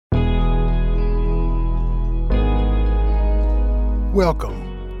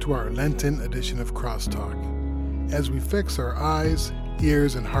Welcome to our Lenten edition of Crosstalk. As we fix our eyes,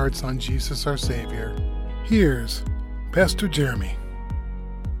 ears, and hearts on Jesus our Savior, here's Pastor Jeremy.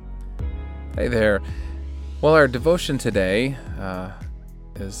 Hey there. Well, our devotion today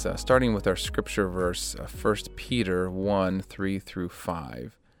is starting with our scripture verse, 1 Peter 1, 3 through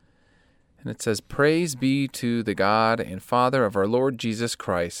 5. And it says, "Praise be to the God and Father of our Lord Jesus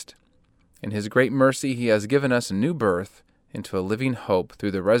Christ. In His great mercy He has given us a new birth into a living hope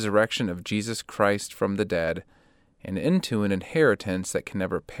through the resurrection of Jesus Christ from the dead, and into an inheritance that can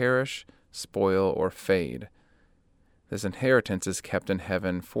never perish, spoil, or fade. This inheritance is kept in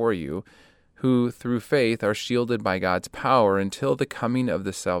heaven for you, who through faith are shielded by God's power until the coming of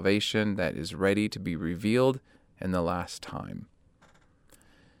the salvation that is ready to be revealed in the last time."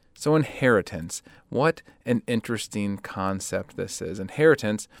 So inheritance, what an interesting concept this is.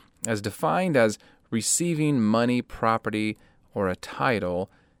 Inheritance, as defined as receiving money, property, or a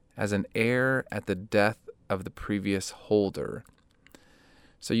title as an heir at the death of the previous holder.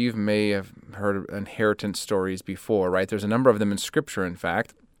 So you may have heard inheritance stories before, right? There's a number of them in Scripture, in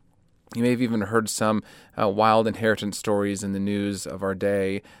fact. You may have even heard some wild inheritance stories in the news of our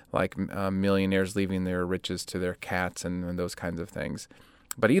day, like millionaires leaving their riches to their cats and those kinds of things.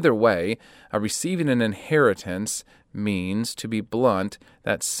 But either way, receiving an inheritance means, to be blunt,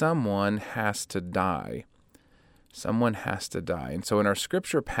 that someone has to die. Someone has to die. And so in our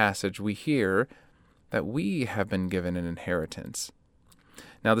scripture passage, we hear that we have been given an inheritance.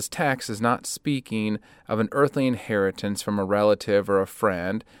 Now, this text is not speaking of an earthly inheritance from a relative or a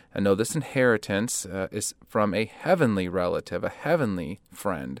friend. And no, this inheritance is from a heavenly relative, a heavenly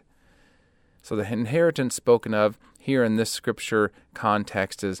friend. So the inheritance spoken of here in this scripture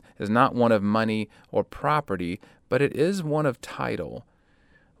context is not one of money or property, but it is one of title.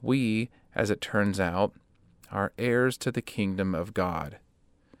 We, as it turns out, are heirs to the kingdom of God.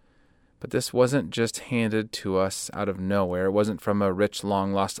 But this wasn't just handed to us out of nowhere. It wasn't from a rich,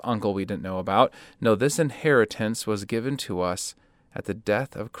 long-lost uncle we didn't know about. No, this inheritance was given to us at the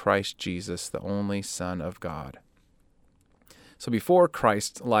death of Christ Jesus, the only Son of God. So before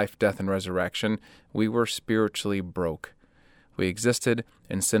Christ's life, death, and resurrection, we were spiritually broke. We existed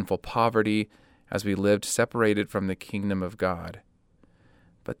in sinful poverty as we lived separated from the kingdom of God.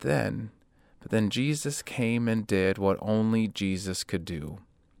 But then Jesus came and did what only Jesus could do.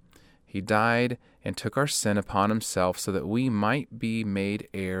 He died and took our sin upon Himself so that we might be made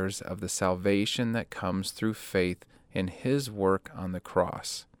heirs of the salvation that comes through faith in His work on the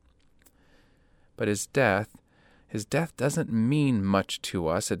cross. But His death doesn't mean much to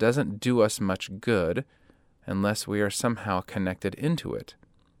us. It doesn't do us much good unless we are somehow connected into it.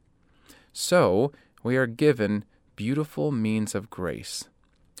 So we are given beautiful means of grace: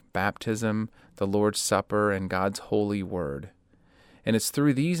 baptism, the Lord's Supper, and God's holy word. And it's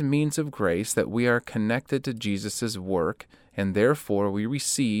through these means of grace that we are connected to Jesus' work, and therefore we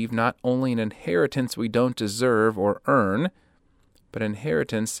receive not only an inheritance we don't deserve or earn, but an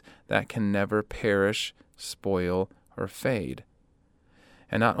inheritance that can never perish, spoil, or fade.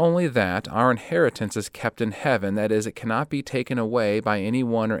 And not only that, our inheritance is kept in heaven. That is, it cannot be taken away by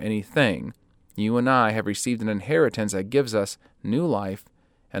anyone or anything. You and I have received an inheritance that gives us new life,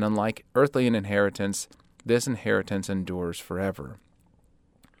 and unlike earthly inheritance, this inheritance endures forever.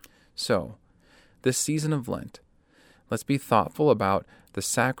 So, this season of Lent, let's be thoughtful about the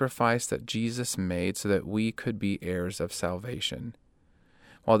sacrifice that Jesus made so that we could be heirs of salvation.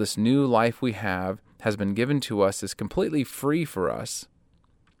 While this new life we have has been given to us is completely free for us,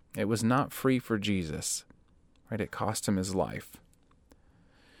 it was not free for Jesus, right? It cost Him His life.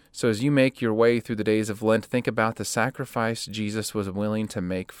 So as you make your way through the days of Lent, think about the sacrifice Jesus was willing to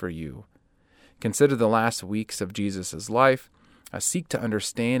make for you. Consider the last weeks of Jesus' life. Seek to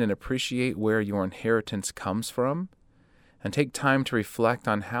understand and appreciate where your inheritance comes from, and take time to reflect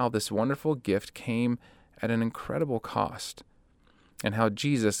on how this wonderful gift came at an incredible cost, and how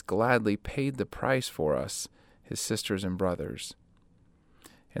Jesus gladly paid the price for us, His sisters and brothers.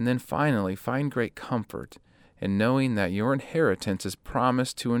 And then finally, find great comfort in knowing that your inheritance is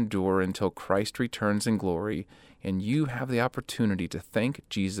promised to endure until Christ returns in glory, and you have the opportunity to thank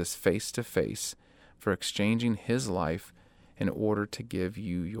Jesus face to face for exchanging His life in order to give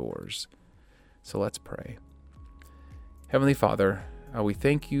you yours. So let's pray. Heavenly Father, we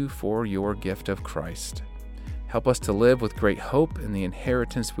thank You for Your gift of Christ. Help us to live with great hope in the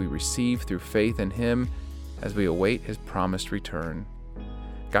inheritance we receive through faith in Him as we await His promised return.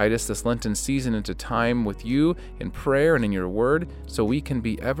 Guide us this Lenten season into time with You in prayer and in Your word, so we can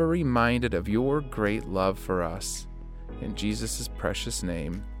be ever reminded of Your great love for us. In Jesus' precious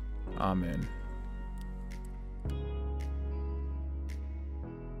name, amen.